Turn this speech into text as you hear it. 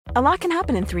A lot can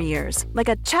happen in 3 years, like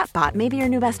a chatbot may be your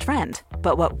new best friend.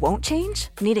 But what won't change?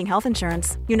 Needing health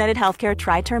insurance. United Healthcare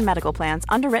Tri-Term Medical Plans,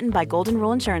 underwritten by Golden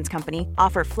Rule Insurance Company,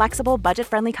 offer flexible,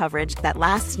 budget-friendly coverage that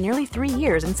lasts nearly 3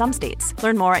 years in some states.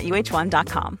 Learn more at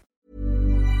uh1.com.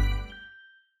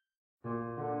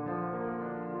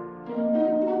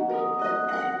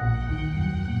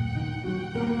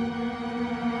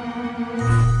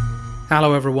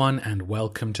 Hello everyone, and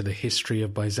welcome to the History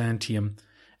of Byzantium,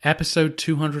 episode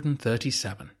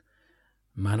 237,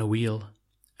 Manuel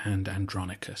and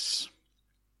Andronikos.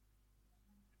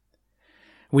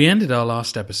 We ended our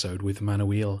last episode with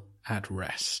Manuel at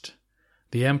rest.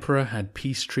 The emperor had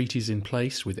peace treaties in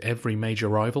place with every major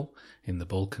rival in the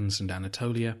Balkans and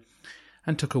Anatolia,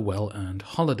 and took a well-earned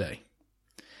holiday.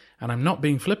 And I'm not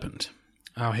being flippant.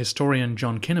 Our historian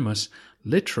John Kinnamus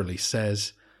literally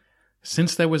says,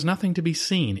 "Since there was nothing to be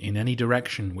seen in any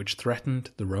direction which threatened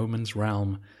the Romans'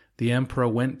 realm, the emperor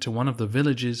went to one of the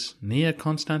villages near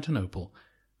Constantinople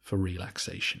for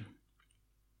relaxation."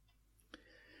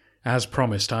 As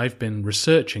promised, I've been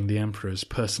researching the emperor's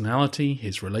personality,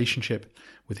 his relationship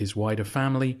with his wider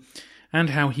family,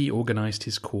 and how he organized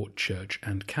his court, church,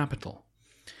 and capital.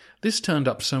 This turned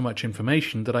up so much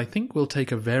information that I think we'll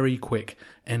take a very quick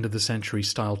end-of-the-century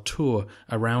style tour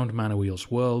around Manuel's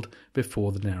world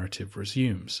before the narrative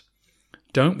resumes.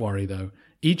 Don't worry though,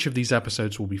 each of these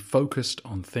episodes will be focused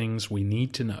on things we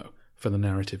need to know for the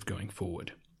narrative going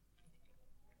forward.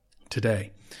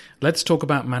 Today, let's talk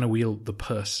about Manuel the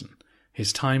person,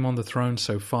 his time on the throne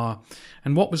so far,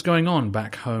 and what was going on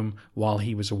back home while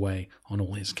he was away on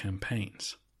all his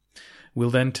campaigns. We'll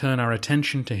then turn our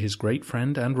attention to his great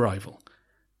friend and rival,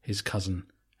 his cousin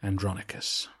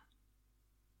Andronikos.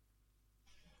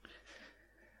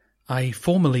 I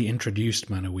formally introduced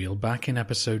Manuel back in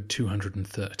episode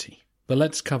 230, but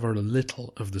let's cover a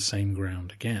little of the same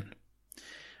ground again.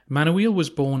 Manuel was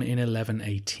born in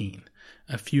 1118,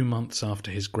 a few months after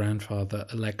his grandfather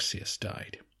Alexius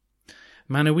died.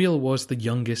 Manuel was the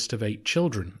youngest of 8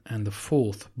 children and the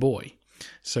 4th boy,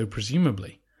 so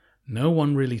presumably no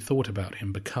one really thought about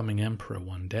him becoming emperor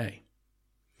one day.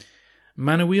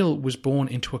 Manuel was born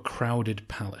into a crowded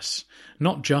palace,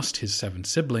 not just his 7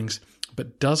 siblings,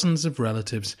 but dozens of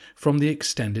relatives from the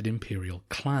extended imperial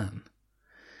clan.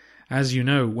 As you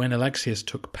know, when Alexius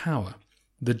took power,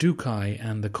 the Ducai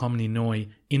and the Komnenoi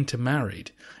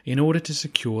intermarried in order to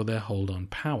secure their hold on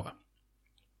power.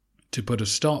 To put a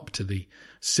stop to the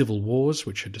civil wars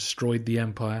which had destroyed the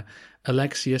empire,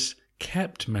 Alexius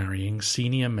kept marrying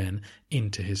senior men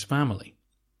into his family.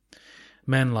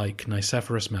 Men like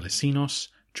Nicephorus Melesinos,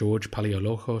 George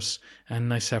Palaiologos, and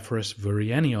Nicephorus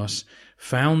Vurienios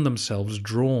found themselves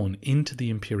drawn into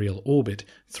the imperial orbit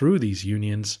through these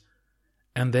unions,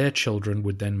 and their children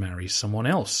would then marry someone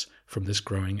else from this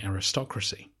growing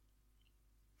aristocracy.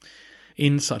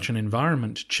 In such an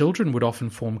environment, children would often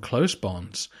form close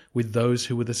bonds with those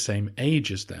who were the same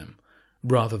age as them,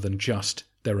 rather than just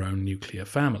their own nuclear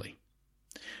family.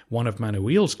 One of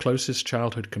Manuel's closest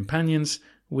childhood companions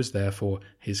was therefore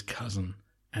his cousin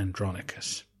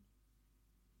Andronikos.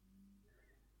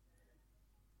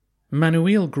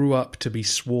 Manuel grew up to be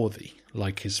swarthy,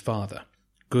 like his father,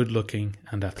 good-looking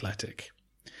and athletic.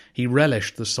 He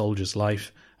relished the soldier's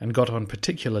life and got on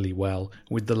particularly well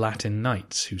with the Latin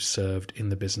knights who served in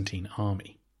the Byzantine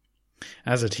army.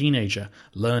 As a teenager,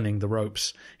 learning the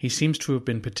ropes, he seems to have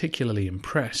been particularly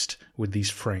impressed with these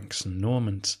Franks and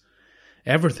Normans.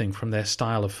 Everything from their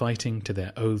style of fighting to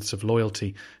their oaths of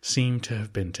loyalty seemed to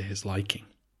have been to his liking.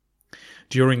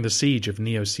 During the siege of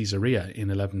Neo-Caesarea in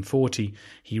 1140,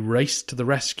 he raced to the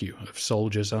rescue of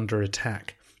soldiers under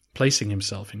attack, placing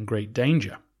himself in great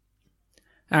danger.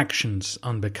 Actions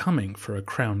unbecoming for a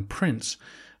crown prince,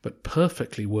 but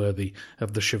perfectly worthy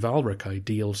of the chivalric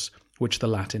ideals which the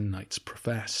Latin knights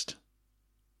professed.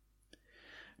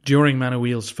 During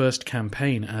Manuel's first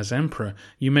campaign as emperor,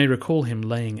 you may recall him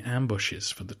laying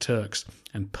ambushes for the Turks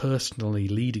and personally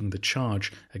leading the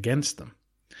charge against them.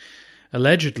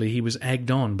 Allegedly, he was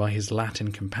egged on by his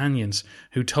Latin companions,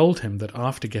 who told him that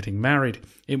after getting married,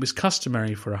 it was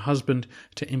customary for a husband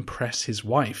to impress his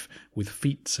wife with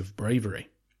feats of bravery.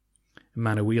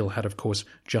 Manuel had, of course,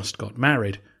 just got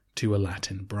married to a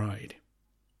Latin bride.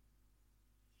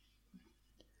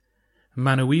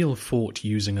 Manuel fought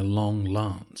using a long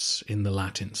lance in the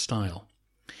Latin style.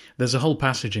 There's a whole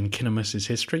passage in Kinnamus's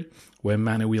history where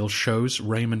Manuel shows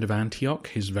Raymond of Antioch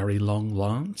his very long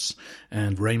lance,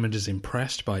 and Raymond is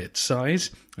impressed by its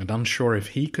size and unsure if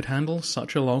he could handle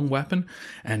such a long weapon,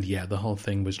 and the whole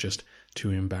thing was just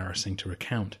too embarrassing to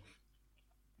recount.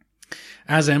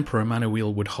 As emperor,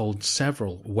 Manuel would hold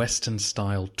several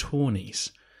Western-style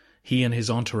tourneys. He and his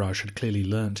entourage had clearly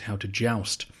learnt how to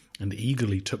joust and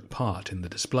eagerly took part in the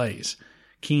displays,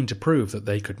 keen to prove that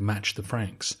they could match the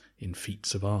Franks in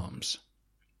feats of arms.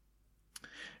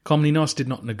 Komnenos did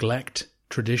not neglect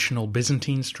traditional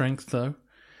Byzantine strength, though.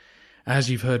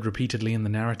 As you've heard repeatedly in the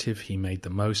narrative, he made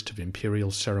the most of imperial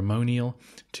ceremonial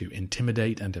to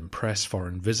intimidate and impress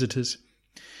foreign visitors.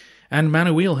 And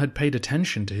Manuel had paid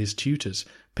attention to his tutors,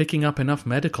 picking up enough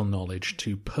medical knowledge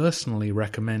to personally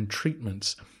recommend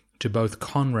treatments to both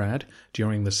Conrad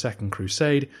during the Second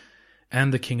Crusade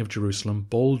and the King of Jerusalem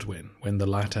Baldwin when the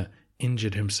latter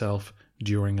injured himself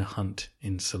during a hunt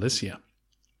in Cilicia.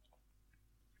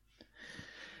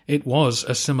 It was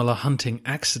a similar hunting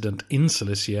accident in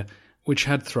Cilicia which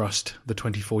had thrust the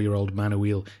 24-year-old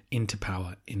Manuel into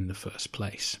power in the first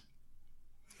place.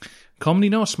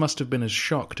 Komnenos must have been as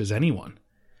shocked as anyone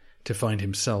to find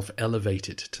himself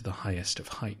elevated to the highest of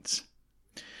heights.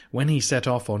 When he set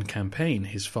off on campaign,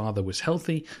 his father was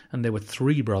healthy, and there were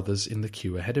 3 brothers in the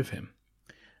queue ahead of him.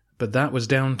 But that was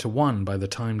down to 1 by the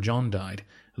time John died,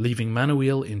 leaving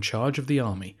Manuel in charge of the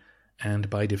army, and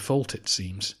by default, it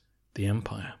seems, the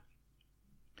empire.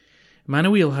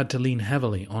 Manuel had to lean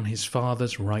heavily on his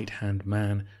father's right-hand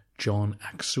man, John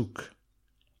Aksuk.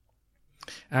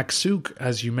 Aksuk,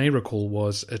 as you may recall,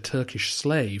 was a Turkish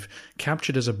slave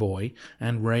captured as a boy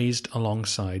and raised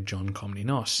alongside John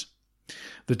Komnenos.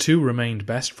 The two remained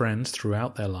best friends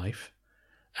throughout their life.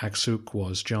 Aksuk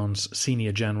was John's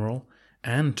senior general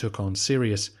and took on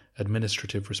serious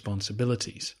administrative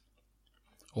responsibilities.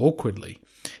 Awkwardly,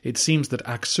 it seems that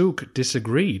Aksuk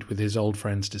disagreed with his old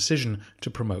friend's decision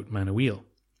to promote Manuel,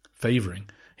 favouring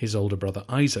his older brother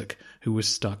Isaac, who was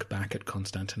stuck back at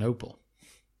Constantinople.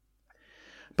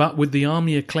 But with the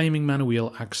army acclaiming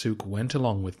Manuel, Aksuk went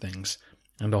along with things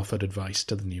and offered advice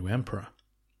to the new emperor.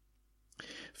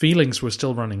 Feelings were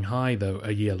still running high, though,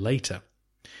 a year later.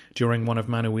 During one of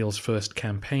Manuel's first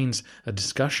campaigns, a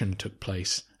discussion took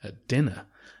place at dinner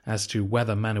as to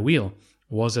whether Manuel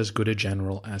was as good a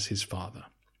general as his father.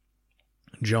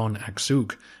 John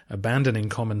Aksuk, abandoning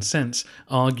common sense,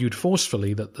 argued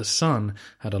forcefully that the son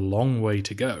had a long way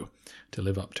to go to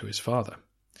live up to his father.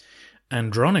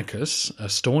 Andronikos, a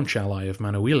staunch ally of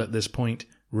Manuel at this point,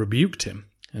 rebuked him,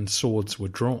 and swords were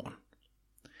drawn.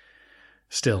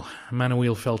 Still,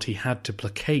 Manuel felt he had to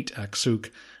placate Aksuk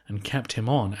and kept him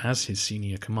on as his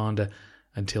senior commander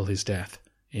until his death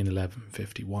in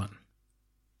 1151.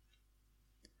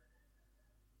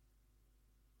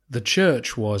 The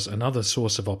church was another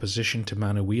source of opposition to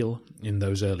Manuel in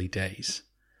those early days.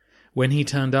 When he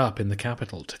turned up in the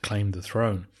capital to claim the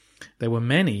throne, there were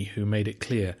many who made it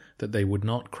clear that they would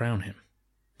not crown him.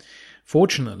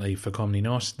 Fortunately for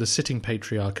Komnenos, the sitting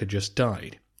patriarch had just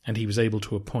died, and he was able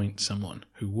to appoint someone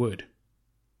who would.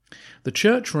 The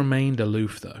church remained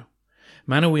aloof, though.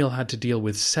 Manuel had to deal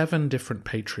with 7 different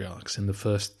patriarchs in the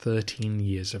first 13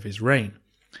 years of his reign,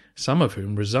 some of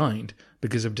whom resigned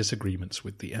because of disagreements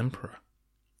with the emperor.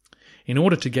 In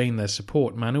order to gain their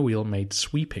support, Manuel made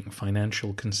sweeping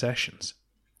financial concessions.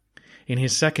 In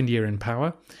his second year in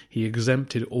power, he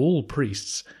exempted all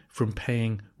priests from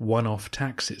paying one-off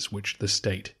taxes which the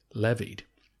state levied.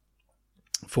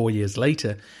 4 years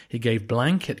later, he gave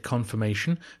blanket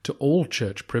confirmation to all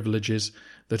church privileges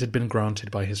that had been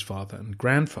granted by his father and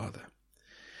grandfather.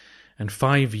 And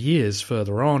 5 years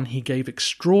further on, he gave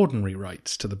extraordinary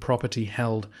rights to the property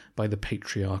held by the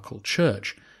patriarchal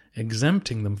church,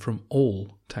 exempting them from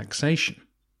all taxation.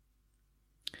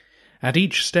 At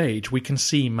each stage, we can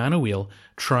see Manuel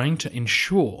trying to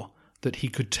ensure that he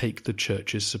could take the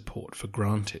church's support for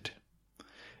granted.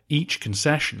 Each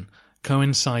concession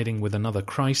coinciding with another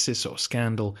crisis or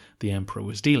scandal the emperor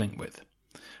was dealing with.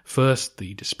 First,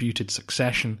 the disputed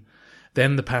succession,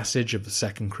 then the passage of the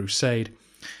Second Crusade,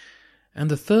 and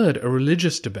the third, a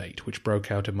religious debate which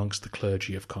broke out amongst the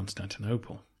clergy of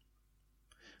Constantinople.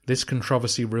 This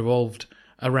controversy revolved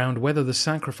around whether the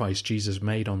sacrifice Jesus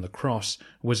made on the cross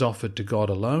was offered to God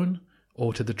alone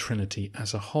or to the Trinity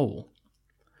as a whole.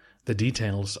 The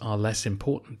details are less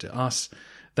important to us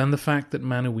than the fact that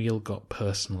Manuel got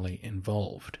personally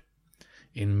involved.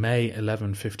 In May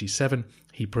 1157,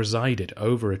 he presided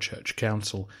over a church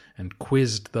council and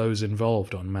quizzed those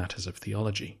involved on matters of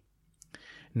theology.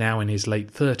 Now in his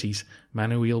late 30s,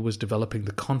 Manuel was developing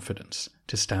the confidence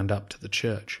to stand up to the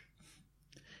church.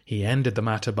 He ended the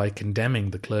matter by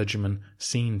condemning the clergyman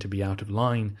seen to be out of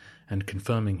line and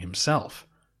confirming himself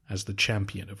as the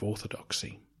champion of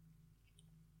orthodoxy.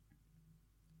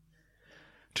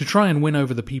 To try and win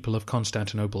over the people of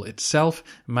Constantinople itself,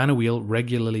 Manuel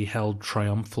regularly held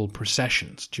triumphal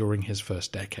processions during his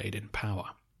first decade in power.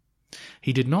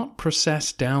 He did not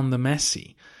process down the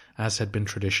Messi, as had been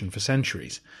tradition for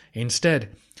centuries.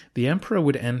 Instead, the emperor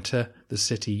would enter the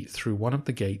city through one of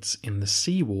the gates in the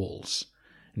sea walls,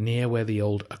 near where the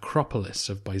old Acropolis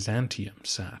of Byzantium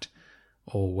sat,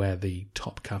 or where the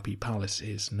Topkapi Palace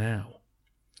is now.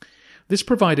 This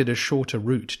provided a shorter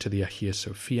route to the Hagia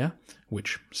Sophia,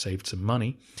 which saved some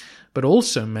money, but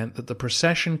also meant that the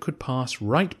procession could pass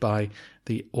right by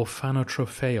the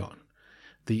Orphanotropheon,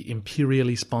 the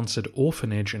imperially sponsored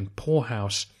orphanage and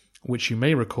poorhouse which you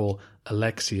may recall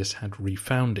Alexius had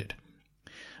refounded.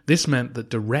 This meant that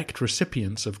direct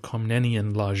recipients of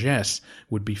Komnenian largesse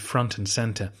would be front and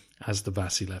centre as the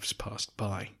Vasilevs passed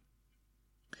by.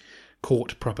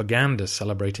 Court propaganda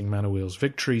celebrating Manuel's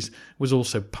victories was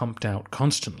also pumped out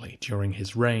constantly during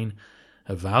his reign,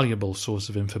 a valuable source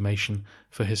of information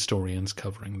for historians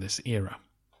covering this era.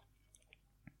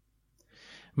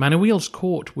 Manuel's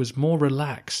court was more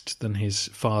relaxed than his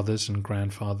father's and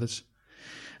grandfather's.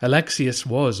 Alexius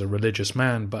was a religious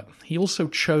man, but he also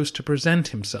chose to present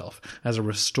himself as a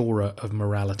restorer of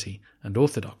morality and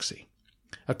orthodoxy,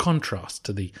 a contrast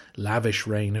to the lavish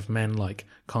reign of men like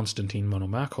Constantine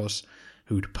Monomachos,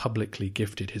 who'd publicly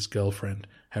gifted his girlfriend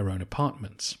her own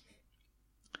apartments.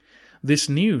 This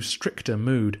new, stricter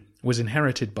mood was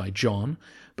inherited by John,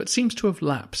 but seems to have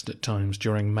lapsed at times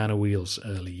during Manuel's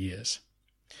early years.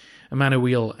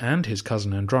 Manuel and his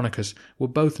cousin Andronikos were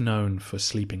both known for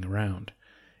sleeping around,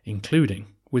 including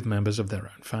with members of their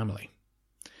own family.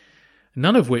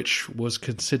 None of which was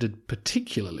considered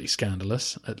particularly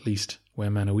scandalous, at least where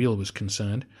Manuel was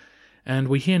concerned, and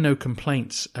we hear no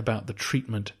complaints about the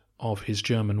treatment of his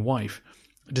German wife,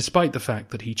 despite the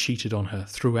fact that he cheated on her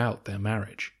throughout their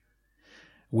marriage.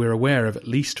 We're aware of at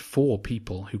least 4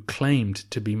 people who claimed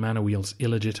to be Manuel's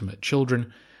illegitimate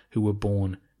children who were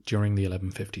born during the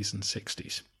 1150s and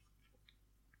 60s.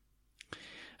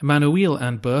 Manuel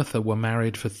and Bertha were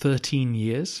married for 13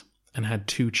 years and had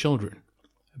 2 children,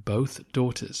 both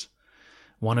daughters,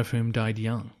 one of whom died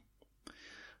young.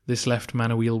 This left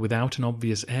Manuel without an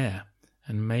obvious heir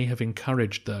and may have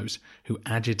encouraged those who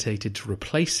agitated to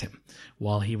replace him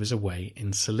while he was away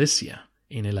in Cilicia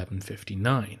in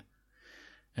 1159,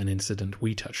 an incident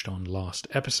we touched on last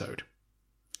episode.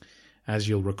 As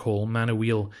you'll recall,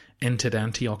 Manuel entered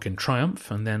Antioch in triumph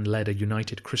and then led a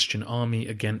united Christian army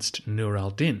against Nur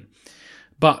al-Din.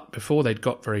 But before they'd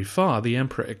got very far, the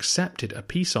emperor accepted a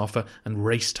peace offer and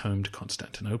raced home to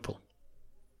Constantinople.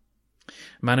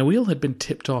 Manuel had been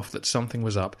tipped off that something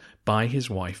was up by his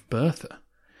wife Bertha.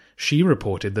 She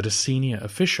reported that a senior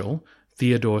official,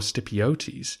 Theodore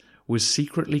Stipiotes, was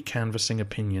secretly canvassing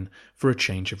opinion for a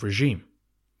change of regime.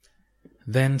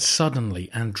 Then suddenly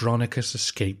Andronikos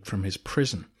escaped from his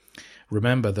prison.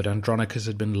 Remember that Andronikos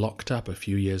had been locked up a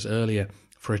few years earlier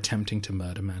for attempting to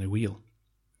murder Manuel.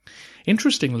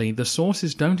 Interestingly, the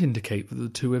sources don't indicate that the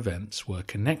 2 events were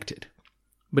connected.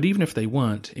 But even if they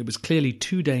weren't, it was clearly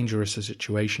too dangerous a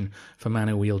situation for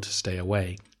Manuel to stay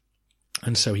away,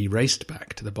 and so he raced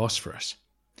back to the Bosphorus.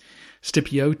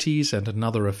 Stipiotes and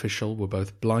another official were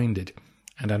both blinded,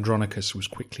 and Andronikos was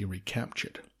quickly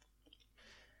recaptured.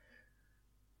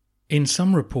 In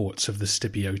some reports of the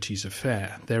Stipiotes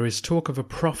affair, there is talk of a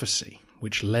prophecy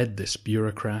which led this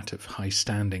bureaucrat of high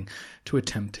standing to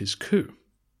attempt his coup.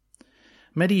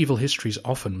 Medieval histories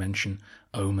often mention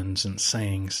omens and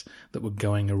sayings that were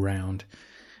going around,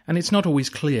 and it's not always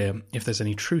clear if there's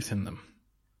any truth in them.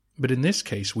 But in this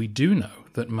case, we do know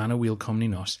that Manuel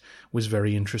Komnenos was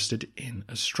very interested in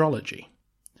astrology.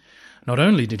 Not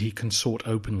only did he consort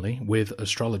openly with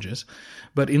astrologers,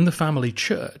 but in the family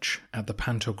church at the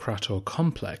Pantokrator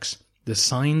complex, the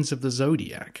signs of the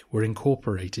zodiac were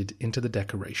incorporated into the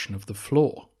decoration of the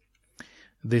floor.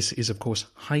 This is, of course,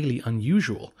 highly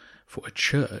unusual for a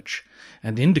church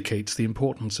and indicates the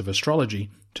importance of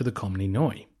astrology to the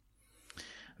Komnenoi.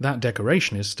 That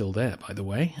decoration is still there, by the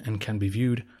way, and can be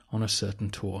viewed on a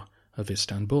certain tour of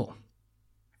Istanbul.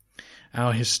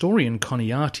 Our historian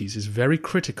Choniates is very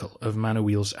critical of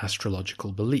Manuel's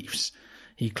astrological beliefs.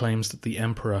 He claims that the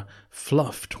emperor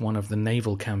fluffed one of the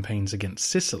naval campaigns against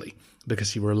Sicily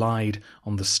because he relied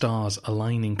on the stars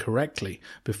aligning correctly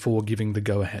before giving the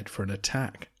go-ahead for an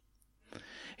attack.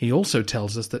 He also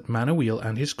tells us that Manuel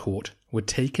and his court were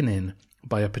taken in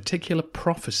by a particular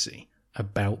prophecy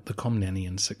about the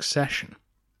Komnenian succession.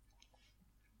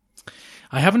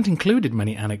 I haven't included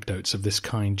many anecdotes of this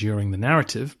kind during the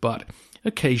narrative, but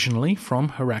occasionally, from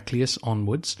Heraclius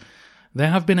onwards,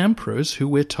 there have been emperors who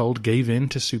we're told gave in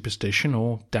to superstition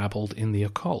or dabbled in the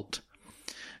occult.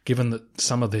 Given that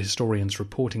some of the historians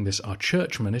reporting this are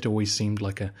churchmen, it always seemed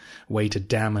like a way to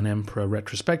damn an emperor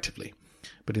retrospectively.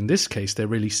 But in this case, there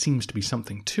really seems to be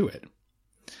something to it.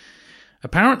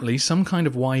 Apparently, some kind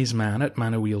of wise man at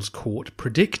Manuel's court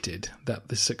predicted that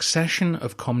the succession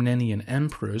of Komnenian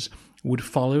emperors would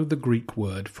follow the Greek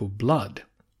word for blood.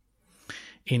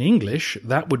 In English,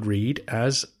 that would read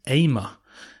as Aima,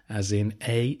 as in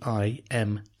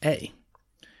A-I-M-A.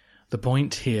 The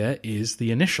point here is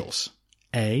the initials,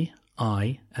 A,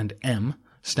 I, and M,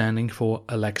 standing for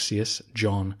Alexius,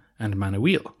 John, and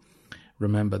Manuel.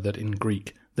 Remember that in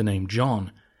Greek, the name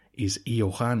John is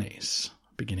Ioannes,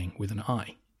 beginning with an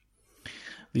I.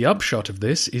 The upshot of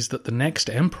this is that the next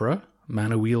emperor,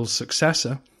 Manuel's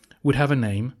successor, would have a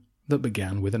name that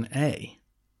began with an A.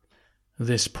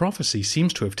 This prophecy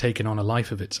seems to have taken on a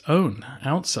life of its own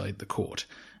outside the court,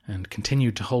 and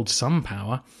continued to hold some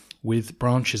power with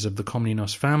branches of the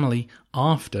Komnenos family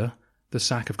after the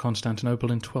sack of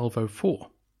Constantinople in 1204.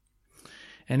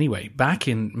 Anyway, back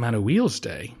in Manuel's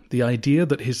day, the idea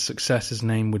that his successor's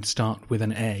name would start with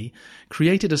an A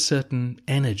created a certain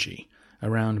energy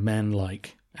around men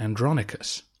like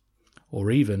Andronikos,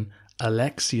 or even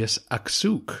Alexius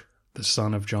Aksuk, the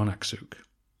son of John Aksuk.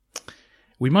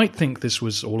 We might think this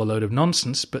was all a load of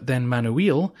nonsense, but then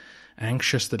Manuel,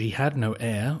 anxious that he had no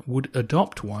heir, would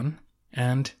adopt one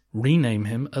and rename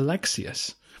him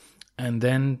Alexius. And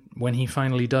then, when he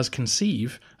finally does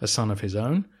conceive a son of his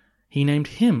own, he named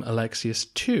him Alexius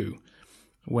too,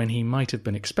 when he might have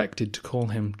been expected to call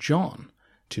him John,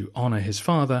 to honour his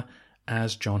father,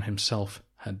 as John himself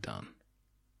had done.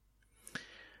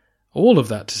 All of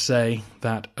that to say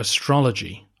that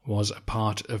astrology was a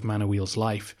part of Manuel's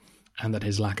life, and that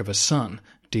his lack of a son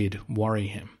did worry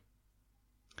him.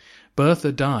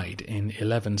 Bertha died in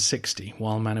 1160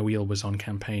 while Manuel was on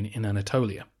campaign in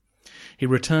Anatolia. He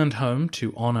returned home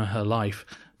to honour her life,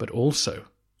 but also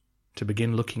to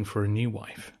begin looking for a new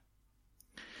wife.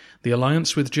 The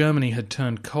alliance with Germany had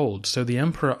turned cold, so the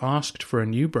emperor asked for a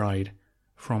new bride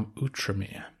from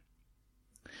Outremer.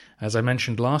 As I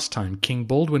mentioned last time, King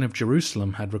Baldwin of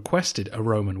Jerusalem had requested a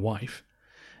Roman wife,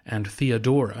 and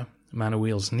Theodora,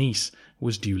 Manuel's niece,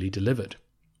 was duly delivered.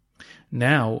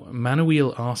 Now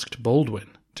Manuel asked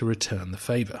Baldwin to return the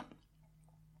favour.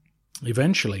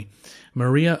 Eventually,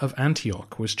 Maria of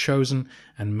Antioch was chosen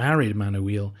and married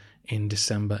Manuel in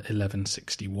December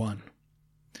 1161.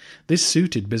 This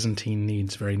suited Byzantine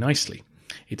needs very nicely.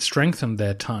 It strengthened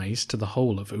their ties to the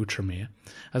whole of Outremer,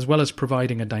 as well as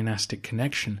providing a dynastic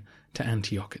connection to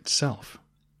Antioch itself.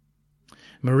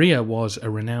 Maria was a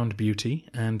renowned beauty,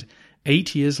 and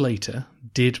 8 years later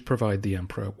did provide the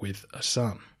emperor with a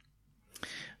son.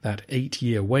 That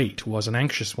 8-year wait was an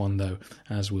anxious one, though,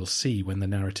 as we'll see when the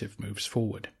narrative moves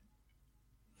forward.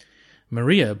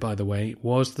 Maria, by the way,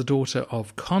 was the daughter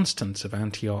of Constance of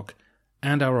Antioch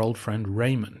and our old friend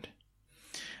Raymond.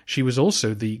 She was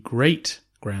also the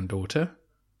great-granddaughter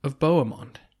of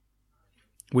Bohemond,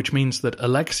 which means that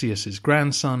Alexius's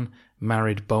grandson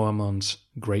married Bohemond's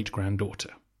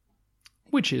great-granddaughter,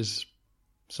 which is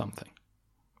something.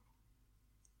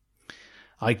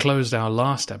 I closed our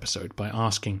last episode by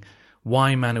asking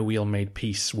why Manuel made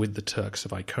peace with the Turks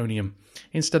of Iconium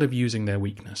instead of using their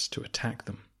weakness to attack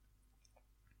them.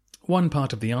 One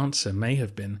part of the answer may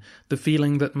have been the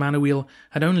feeling that Manuel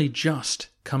had only just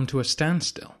come to a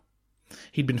standstill.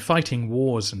 He'd been fighting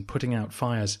wars and putting out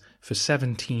fires for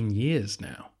 17 years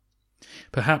now.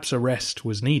 Perhaps a rest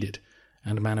was needed,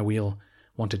 and Manuel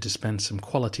wanted to spend some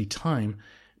quality time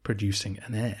producing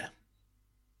an heir.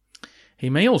 He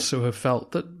may also have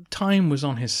felt that time was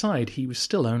on his side. He was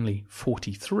still only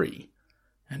 43,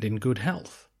 and in good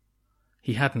health.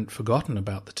 He hadn't forgotten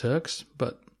about the Turks,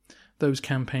 but those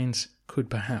campaigns could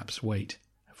perhaps wait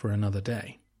for another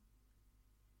day.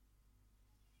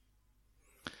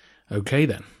 Okay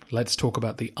then, let's talk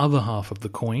about the other half of the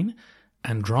coin,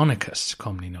 Andronikos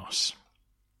Komnenos.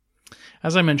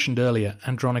 As I mentioned earlier,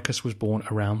 Andronikos was born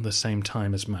around the same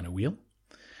time as Manuel.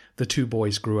 The two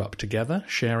boys grew up together,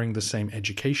 sharing the same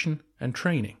education and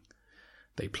training.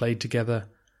 They played together,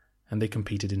 and they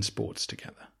competed in sports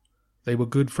together. They were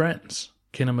good friends.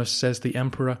 Kinemus says the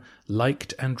emperor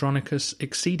liked Andronikos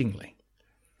exceedingly.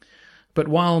 But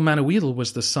while Manuel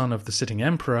was the son of the sitting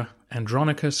emperor,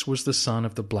 Andronikos was the son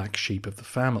of the black sheep of the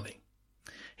family.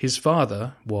 His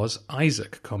father was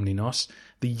Isaac Komnenos,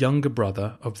 the younger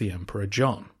brother of the Emperor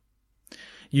John.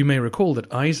 You may recall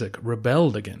that Isaac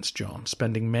rebelled against John,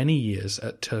 spending many years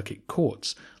at Turkic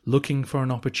courts, looking for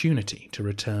an opportunity to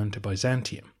return to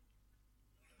Byzantium.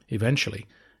 Eventually,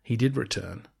 he did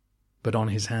return, but on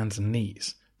his hands and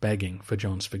knees, begging for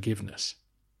John's forgiveness.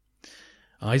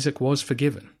 Isaac was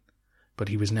forgiven, but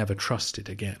he was never trusted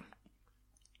again.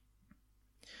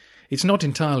 It's not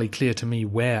entirely clear to me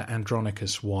where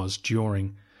Andronikos was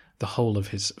during the whole of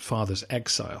his father's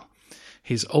exile.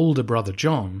 his older brother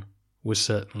John was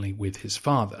certainly with his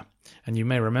father, and you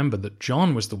may remember that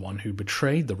John was the one who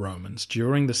betrayed the Romans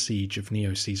during the siege of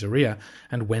Neo-Caesarea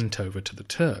and went over to the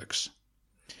Turks.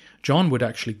 John would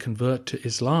actually convert to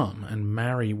Islam and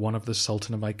marry one of the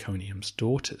Sultan of Iconium's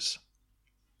daughters.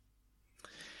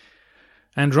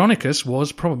 Andronikos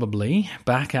was probably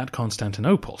back at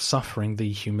Constantinople, suffering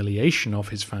the humiliation of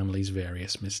his family's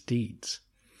various misdeeds.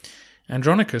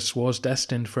 Andronikos was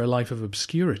destined for a life of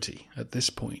obscurity at this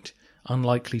point,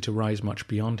 unlikely to rise much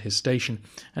beyond his station,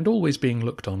 and always being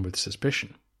looked on with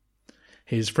suspicion.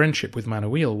 His friendship with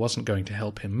Manuel wasn't going to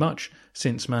help him much,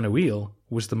 since Manuel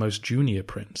was the most junior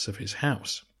prince of his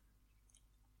house.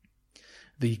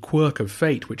 The quirk of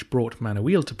fate which brought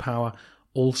Manuel to power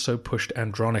also pushed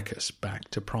Andronikos back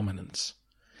to prominence.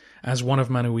 As one of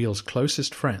Manuel's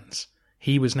closest friends,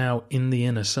 he was now in the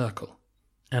inner circle,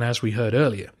 and as we heard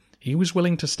earlier, he was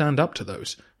willing to stand up to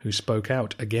those who spoke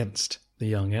out against the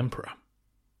young emperor.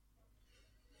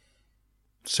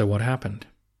 So what happened?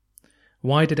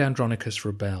 Why did Andronikos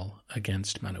rebel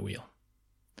against Manuel?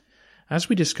 As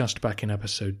we discussed back in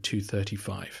episode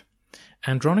 235,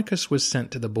 Andronikos was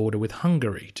sent to the border with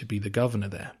Hungary to be the governor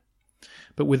there.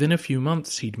 But within a few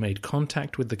months he'd made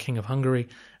contact with the king of Hungary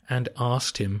and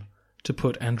asked him to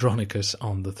put Andronikos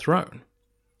on the throne.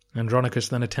 Andronikos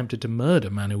then attempted to murder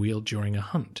Manuel during a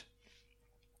hunt.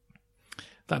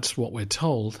 That's what we're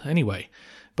told. Anyway,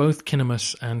 both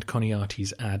Kinemus and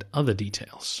Choniates add other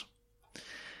details.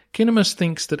 Kinemus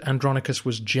thinks that Andronikos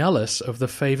was jealous of the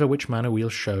favour which Manuel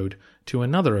showed to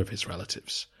another of his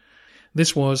relatives.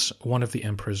 This was one of the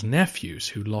emperor's nephews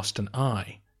who lost an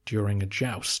eye during a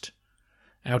joust.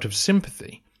 Out of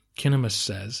sympathy, Kinemus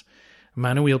says,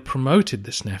 Manuel promoted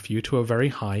this nephew to a very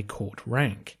high court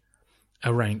rank,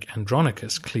 a rank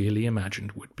Andronikos clearly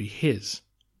imagined would be his.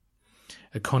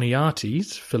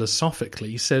 Choniates,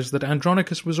 philosophically, says that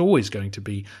Andronikos was always going to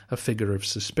be a figure of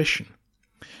suspicion.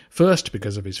 First,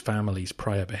 because of his family's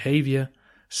prior behaviour,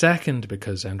 second,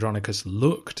 because Andronikos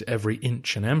looked every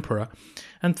inch an emperor,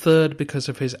 and third, because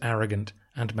of his arrogant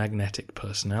and magnetic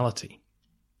personality.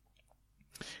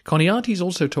 Choniates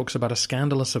also talks about a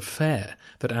scandalous affair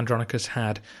that Andronikos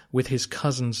had with his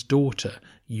cousin's daughter,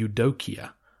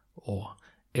 Eudokia, or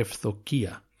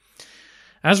Evdokia.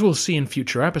 As we'll see in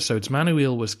future episodes,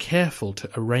 Manuel was careful to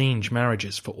arrange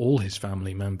marriages for all his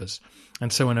family members,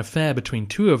 and so an affair between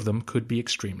two of them could be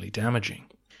extremely damaging.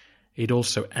 It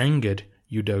also angered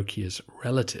Eudokia's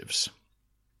relatives.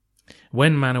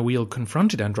 When Manuel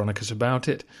confronted Andronikos about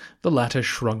it, the latter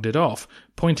shrugged it off,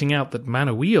 pointing out that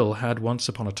Manuel had once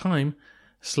upon a time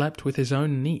slept with his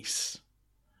own niece.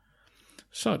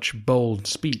 Such bold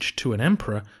speech to an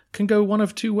emperor can go one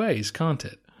of two ways, can't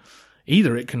it?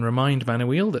 Either it can remind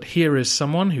Manuel that here is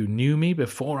someone who knew me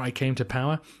before I came to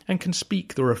power and can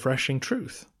speak the refreshing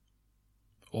truth.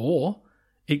 Or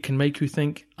it can make you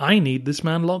think, I need this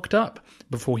man locked up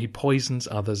before he poisons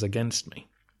others against me.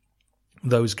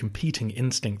 Those competing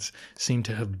instincts seem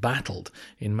to have battled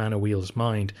in Manuel's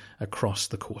mind across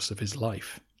the course of his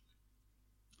life.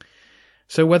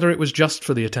 So whether it was just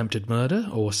for the attempted murder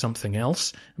or something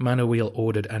else, Manuel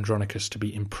ordered Andronikos to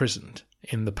be imprisoned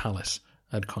in the palace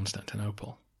at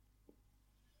Constantinople.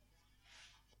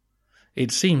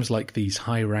 It seems like these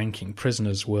high-ranking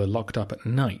prisoners were locked up at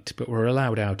night, but were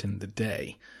allowed out in the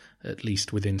day, at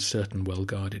least within certain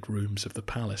well-guarded rooms of the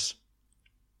palace.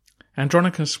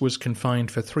 Andronikos was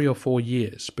confined for 3 or 4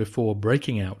 years before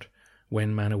breaking out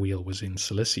when Manuel was in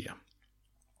Cilicia.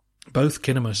 Both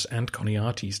Kinemus and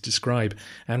Choniates describe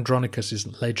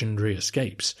Andronikos' legendary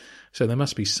escapes, so there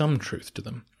must be some truth to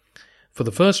them. For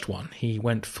the first one, he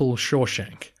went full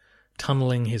Shawshank,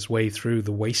 tunnelling his way through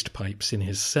the waste pipes in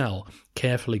his cell,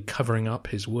 carefully covering up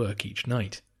his work each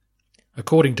night.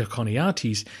 According to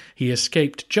Choniates, he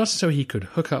escaped just so he could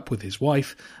hook up with his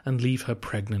wife and leave her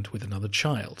pregnant with another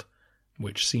child,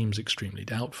 which seems extremely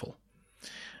doubtful.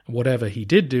 Whatever he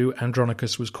did do,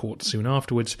 Andronikos was caught soon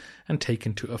afterwards and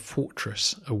taken to a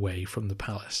fortress away from the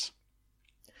palace.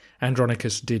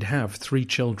 Andronikos did have 3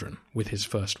 children with his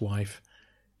first wife,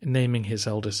 naming his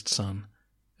eldest son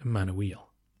Manuel.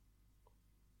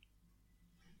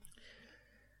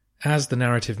 As the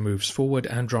narrative moves forward,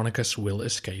 Andronikos will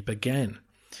escape again.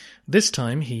 This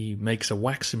time he makes a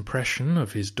wax impression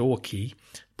of his door key,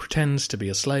 pretends to be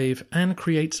a slave, and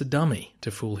creates a dummy to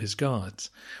fool his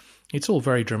guards. It's all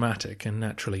very dramatic and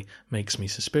naturally makes me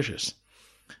suspicious.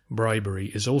 Bribery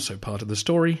is also part of the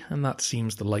story, and that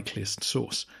seems the likeliest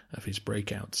source of his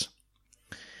breakouts.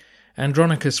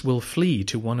 Andronikos will flee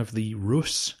to one of the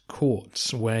Rus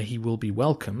courts, where he will be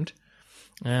welcomed,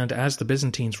 and as the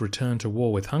Byzantines return to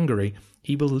war with Hungary,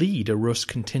 he will lead a Rus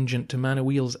contingent to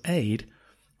Manuel's aid,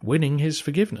 winning his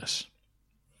forgiveness.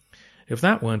 If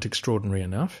that weren't extraordinary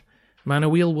enough,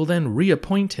 Manuel will then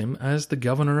reappoint him as the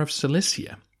governor of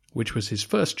Cilicia, which was his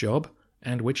first job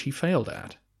and which he failed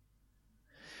at.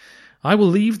 I will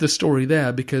leave the story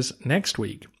there because next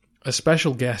week a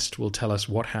special guest will tell us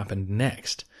what happened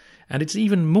next, and it's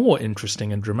even more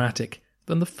interesting and dramatic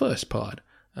than the first part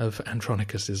of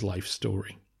Andronikos' life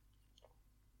story.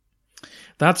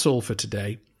 That's all for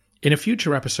today. In a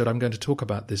future episode, I'm going to talk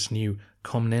about this new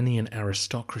Komnenian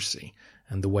aristocracy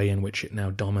and the way in which it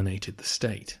now dominated the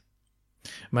state.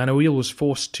 Manuel was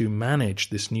forced to manage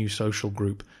this new social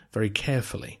group very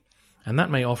carefully, and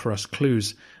that may offer us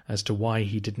clues as to why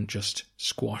he didn't just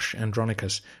squash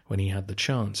Andronikos when he had the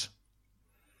chance.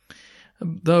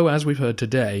 Though, as we've heard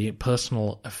today,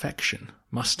 personal affection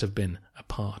must have been a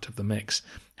part of the mix.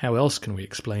 How else can we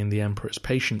explain the emperor's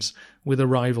patience with a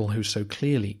rival who so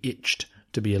clearly itched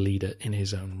to be a leader in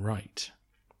his own right?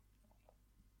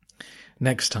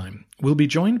 Next time, we'll be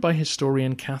joined by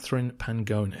historian Catherine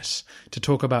Pangonis to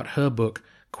talk about her book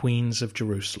Queens of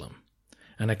Jerusalem,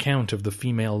 an account of the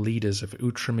female leaders of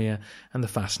Outremer and the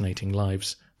fascinating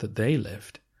lives that they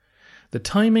lived. The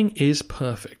timing is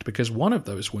perfect because one of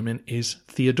those women is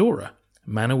Theodora,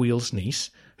 Manuel's niece,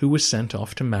 who was sent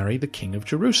off to marry the king of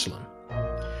Jerusalem.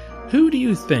 Who do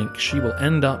you think she will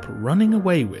end up running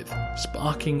away with,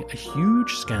 sparking a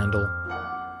huge scandal?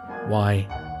 Why,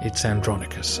 it's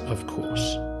Andronikos, of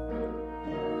course.